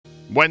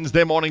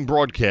Wednesday morning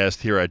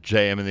broadcast here at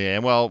JM in the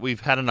AM. Well, we've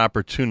had an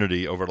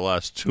opportunity over the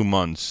last 2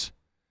 months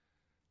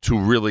to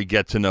really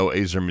get to know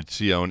Ezer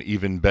Mitzion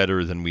even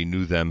better than we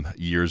knew them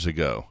years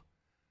ago.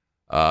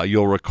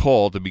 You'll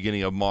recall at the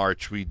beginning of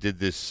March we did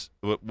this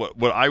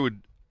what I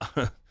would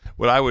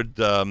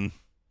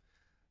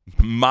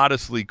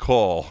modestly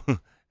call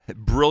a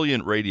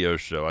brilliant radio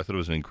show. I thought it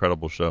was an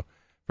incredible show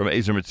from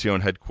Ezer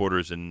Mitzion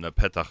headquarters in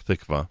Petach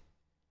Tikva.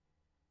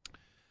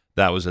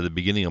 That was at the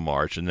beginning of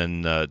March. And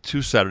then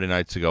 2 Saturday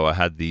nights ago, I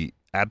had the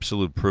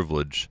absolute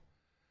privilege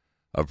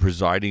of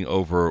presiding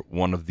over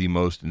one of the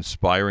most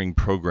inspiring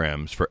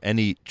programs for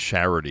any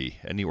charity,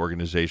 any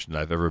organization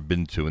that I've ever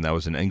been to, and that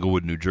was in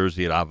Englewood, New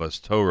Jersey at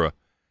Avas Torah.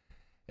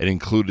 It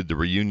included the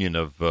reunion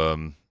of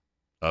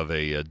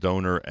a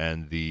donor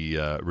and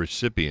the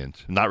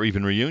recipient. Not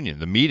even reunion,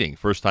 the meeting,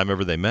 first time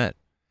ever they met.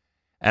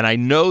 And I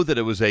know that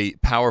it was a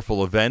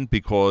powerful event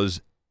because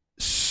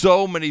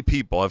so many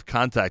people have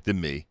contacted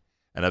me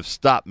and have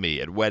stopped me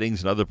at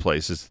weddings and other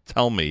places to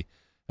tell me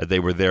that they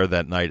were there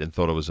that night and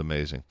thought it was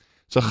amazing.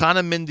 So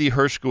Chana Mindy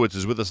Hershkowitz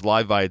is with us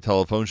live via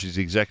telephone. She's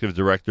the executive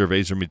director of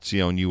Ezer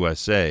Mitzion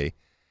USA.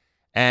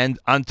 And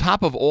on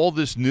top of all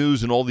this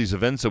news and all these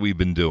events that we've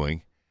been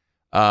doing,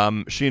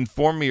 she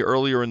informed me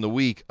earlier in the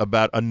week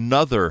about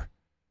another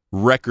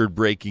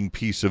record-breaking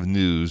piece of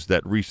news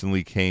that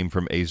recently came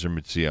from Ezer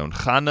Mitzion.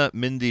 Chana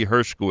Mindy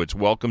Hershkowitz,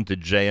 welcome to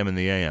JM in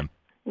the AM.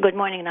 Good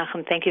morning,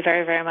 Nachum. Thank you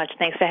very, very much.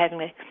 Thanks for having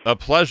me. A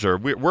pleasure.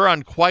 We're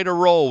on quite a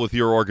roll with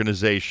your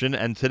organization,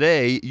 and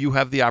today you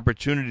have the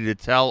opportunity to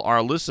tell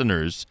our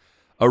listeners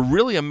a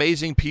really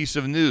amazing piece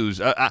of news.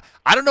 I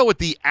don't know what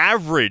the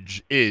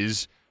average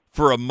is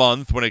for a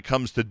month when it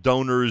comes to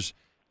donors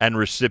and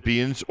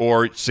recipients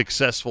or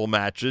successful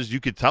matches. You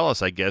could tell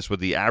us, I guess,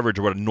 what the average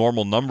or what a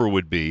normal number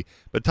would be,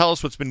 but tell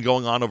us what's been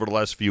going on over the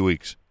last few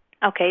weeks.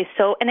 Okay,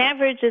 so an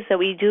average is that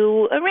we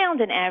do around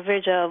an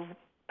average of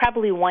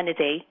probably one a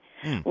day.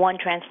 One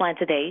transplant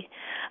a day.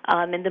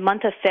 In the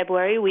month of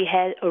February, we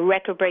had a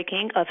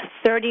record-breaking of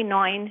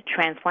 39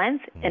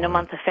 transplants in the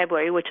month of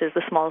February, which is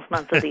the smallest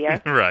month of the year.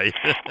 Right.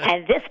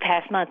 And this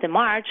past month in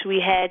March,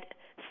 we had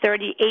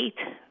 38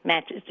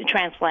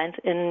 transplants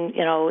in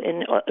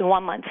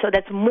 1 month. So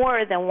that's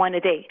more than one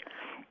a day.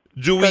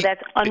 So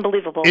that's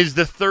unbelievable. Is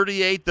the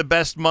 38 the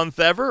best month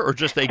ever, or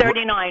just a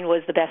 39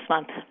 was the best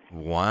month.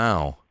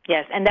 Wow.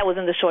 Yes, and that was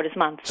in the shortest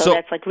month, so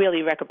that's like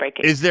really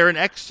record-breaking. Is there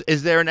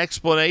an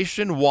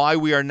explanation why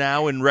we are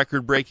now in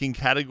record-breaking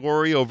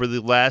category over the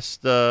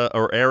last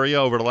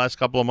over the last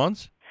couple of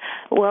months?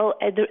 Well,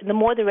 the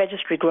more the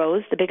registry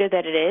grows, the bigger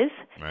that it is,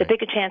 right, the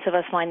bigger chance of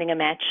us finding a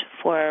match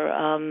for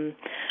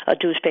a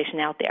Jewish patient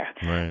out there.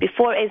 Right.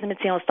 Before Ezer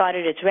Mitzion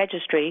started its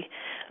registry,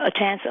 a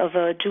chance of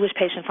a Jewish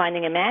patient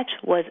finding a match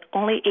was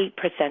only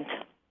 8%.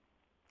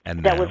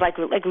 And that was like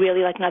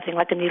really like nothing,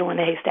 like a needle in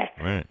a haystack.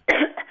 Right.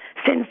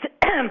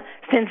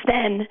 Since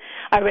then,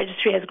 our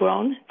registry has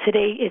grown.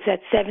 Today, it's at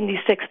 76%.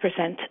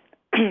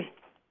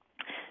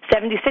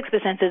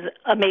 76% is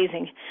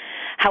amazing.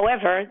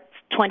 However,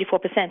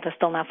 24% are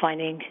still not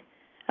finding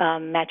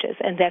matches,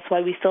 and that's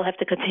why we still have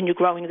to continue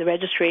growing the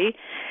registry.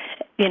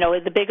 You know,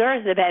 the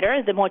bigger, the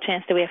better, the more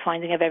chance that we have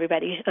finding of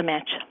everybody a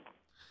match.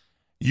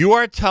 You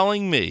are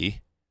telling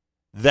me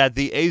that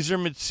the Ezer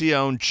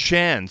Mitzion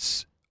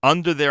chance,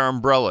 under their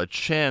umbrella,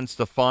 chance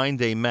to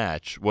find a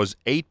match was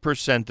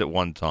 8% at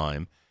one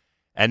time,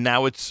 and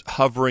now it's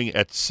hovering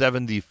at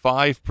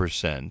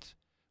 75%,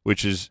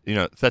 which is,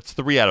 that's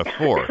 3 out of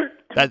 4.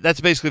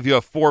 That's basically if you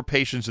have 4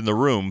 patients in the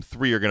room,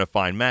 3 are going to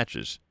find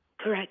matches.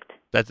 Correct.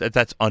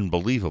 That's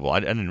unbelievable.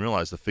 I didn't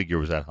realize the figure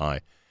was that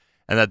high.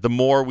 And that the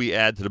more we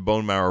add to the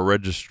bone marrow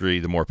registry,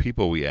 the more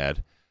people we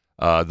add,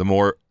 the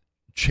more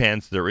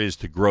chance there is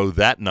to grow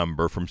that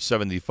number from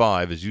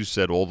 75, as you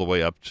said, all the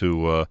way up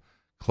to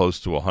close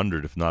to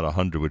 100, if not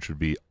 100, which would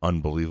be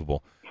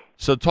unbelievable.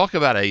 So talk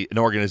about an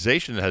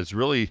organization that has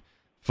really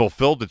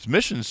fulfilled its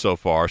mission so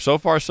far. So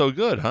far, so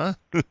good, huh?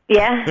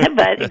 Yeah,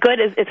 but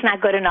it's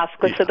not good enough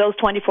because for those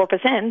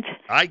 24%.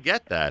 I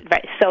get that.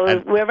 Right.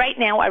 So we're right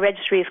now, our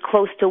registry is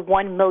close to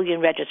 1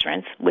 million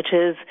registrants, which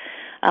is,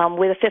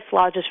 we're the 5th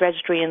largest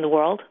registry in the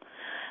world,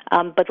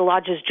 but the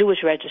largest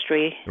Jewish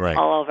registry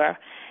all over.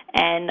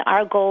 And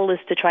our goal is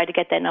to try to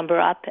get that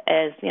number up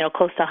as,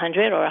 close to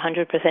 100 or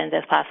 100%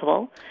 as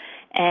possible.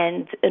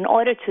 And in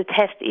order to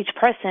test each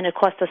person, it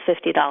costs us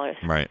 $50.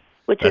 Right.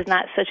 Which is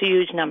not such a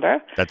huge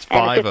number. That's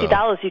 $5. And at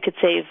 $50, you could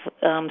save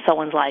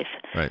someone's life.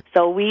 Right.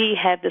 So we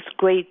have this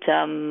great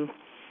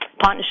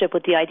partnership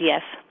with the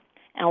IDF,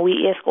 and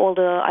we ask all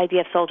the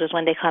IDF soldiers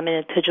when they come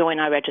in to join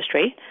our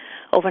registry.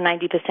 Over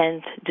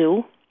 90%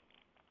 do.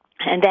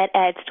 And that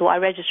adds to our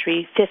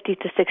registry 50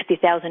 to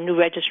 60,000 new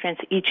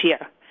registrants each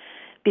year.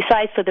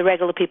 Besides for the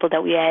regular people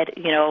that we add,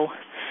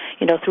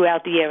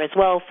 throughout the year as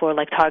well for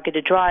like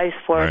targeted drives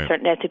for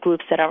certain ethnic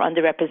groups that are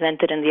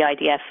underrepresented in the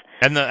IDF.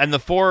 And the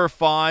 4 or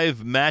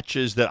 5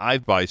 matches that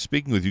I've by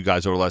speaking with you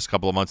guys over the last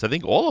couple of months, I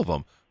think all of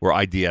them were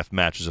IDF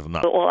matches, if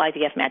not all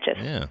IDF matches.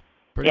 Yeah.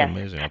 Pretty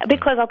amazing.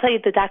 Because I'll tell you,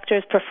 the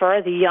doctors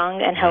prefer the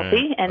young and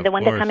healthy, and then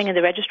when they're coming in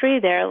the registry,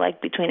 they're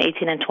like between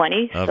 18 and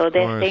 20, so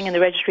they're staying in the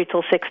registry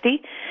till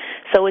 60.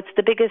 So it's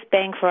the biggest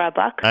bang for our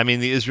buck. I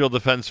mean, the Israel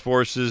Defense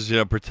Forces,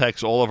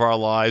 protects all of our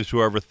lives.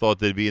 Whoever thought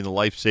they'd be in the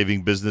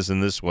life-saving business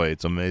in this way?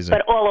 It's amazing.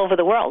 But all over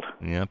the world.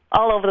 Yep.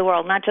 All over the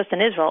world, not just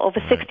in Israel. Over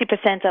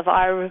 60% of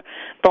our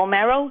bone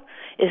marrow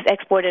is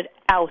exported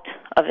out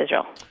of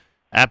Israel.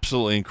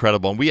 Absolutely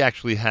incredible. And we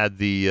actually had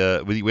we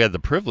had the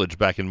privilege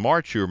back in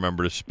March, you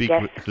remember, to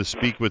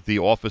speak with the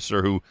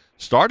officer who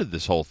started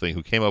this whole thing,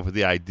 who came up with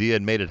the idea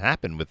and made it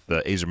happen with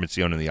Ezer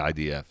Mitzion and the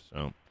IDF.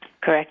 So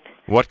correct.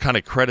 What kind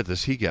of credit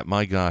does he get?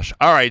 My gosh.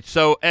 All right,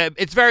 so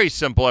it's very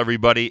simple,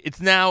 everybody. It's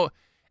now,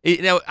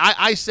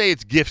 I say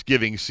it's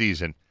gift-giving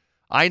season.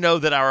 I know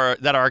that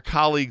our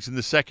colleagues in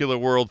the secular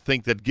world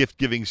think that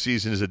gift-giving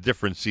season is a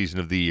different season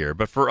of the year.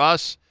 But for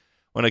us,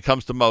 when it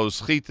comes to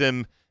Mos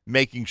Chitim,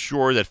 making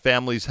sure that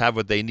families have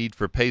what they need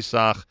for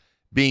Pesach,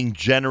 being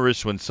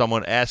generous when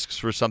someone asks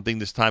for something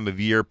this time of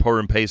year,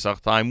 Purim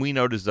Pesach time, we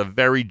know this is a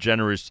very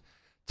generous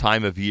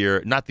time of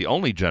year, not the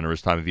only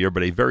generous time of year,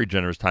 but a very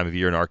generous time of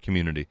year in our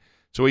community.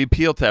 So we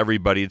appeal to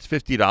everybody. It's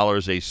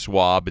 $50 a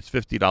swab. It's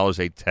 $50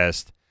 a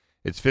test.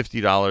 It's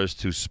 $50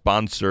 to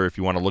sponsor, if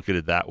you want to look at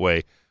it that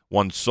way,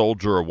 one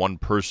soldier or one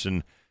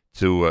person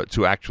to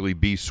actually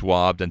be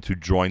swabbed and to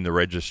join the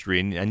registry.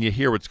 And you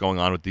hear what's going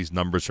on with these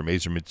numbers from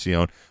Ezer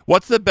Mitzion.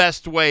 What's the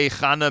best way,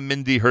 Chana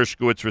Mindy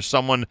Hershkowitz, for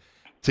someone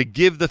to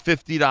give the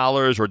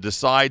 $50 or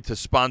decide to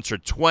sponsor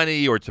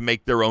 20 or to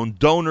make their own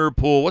donor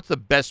pool? What's the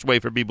best way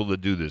for people to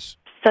do this?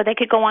 So they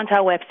could go onto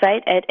our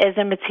website at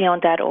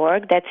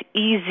ezermitzion.org. That's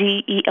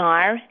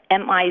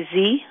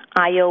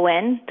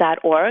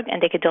EZERMIZION.org,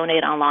 and they could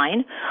donate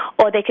online.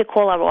 Or they could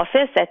call our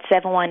office at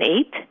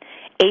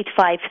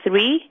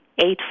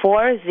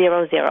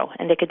 718-853-8400,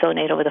 and they could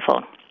donate over the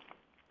phone.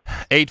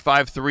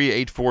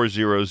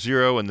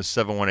 853-8400 and the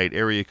 718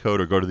 area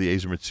code, or go to the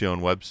Ezer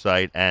Mitzion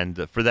website.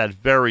 And for that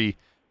very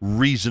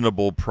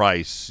reasonable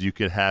price, you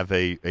can have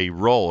a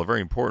role, a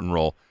very important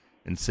role,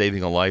 in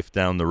saving a life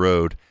down the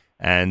road.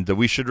 And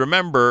we should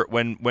remember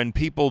when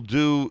people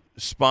do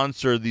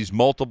sponsor these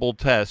multiple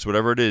tests,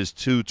 whatever it is,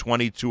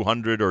 20,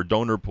 200, or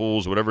donor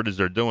pools, whatever it is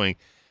they're doing,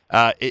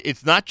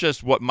 it's not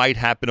just what might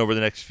happen over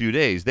the next few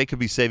days. They could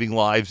be saving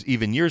lives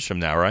even years from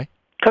now, right?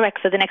 Correct,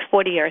 for the next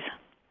 40 years.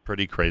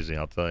 Pretty crazy,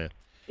 I'll tell you.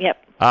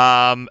 Yep.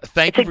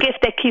 It's a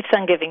gift that keeps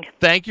on giving.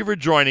 Thank you for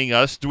joining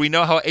us. Do we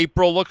know how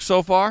April looks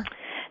so far?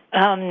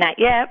 Not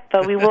yet,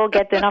 but we will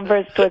get the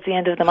numbers towards the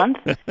end of the month.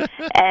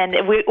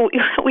 And we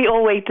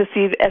all wait to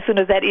see as soon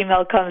as that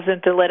email comes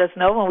in to let us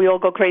know, and we all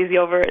go crazy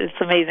over it. It's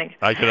amazing.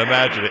 I can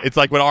imagine it. It's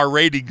like when our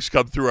ratings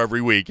come through every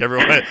week.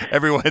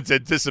 Everyone's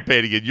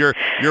anticipating it. You're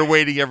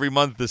waiting every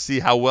month to see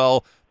how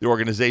well the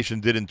organization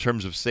did in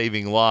terms of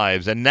saving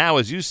lives. And now,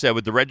 as you said,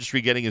 with the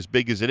registry getting as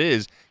big as it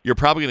is, you're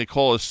probably going to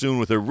call us soon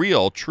with a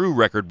real, true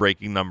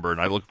record-breaking number,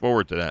 and I look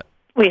forward to that.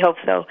 We hope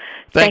so.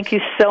 Thank you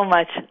so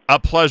much. A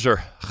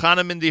pleasure.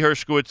 Chana Mindy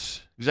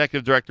Hershkowitz,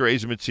 Executive Director,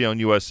 Ezer Mitzion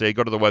USA.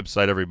 Go to the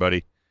website,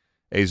 everybody.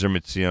 Ezer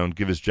Mitzion.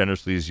 Give as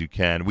generously as you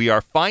can. We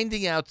are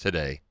finding out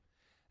today,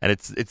 and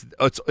it's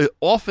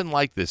often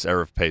like this,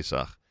 Erev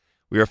Pesach.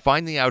 We are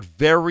finding out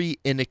very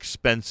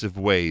inexpensive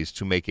ways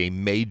to make a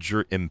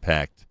major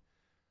impact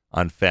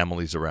on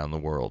families around the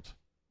world,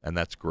 and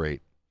that's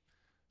great.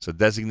 So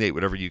designate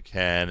whatever you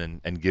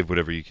can and give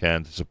whatever you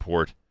can to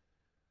support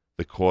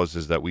the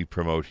causes that we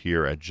promote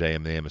here at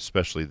JMAM,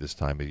 especially this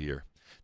time of year.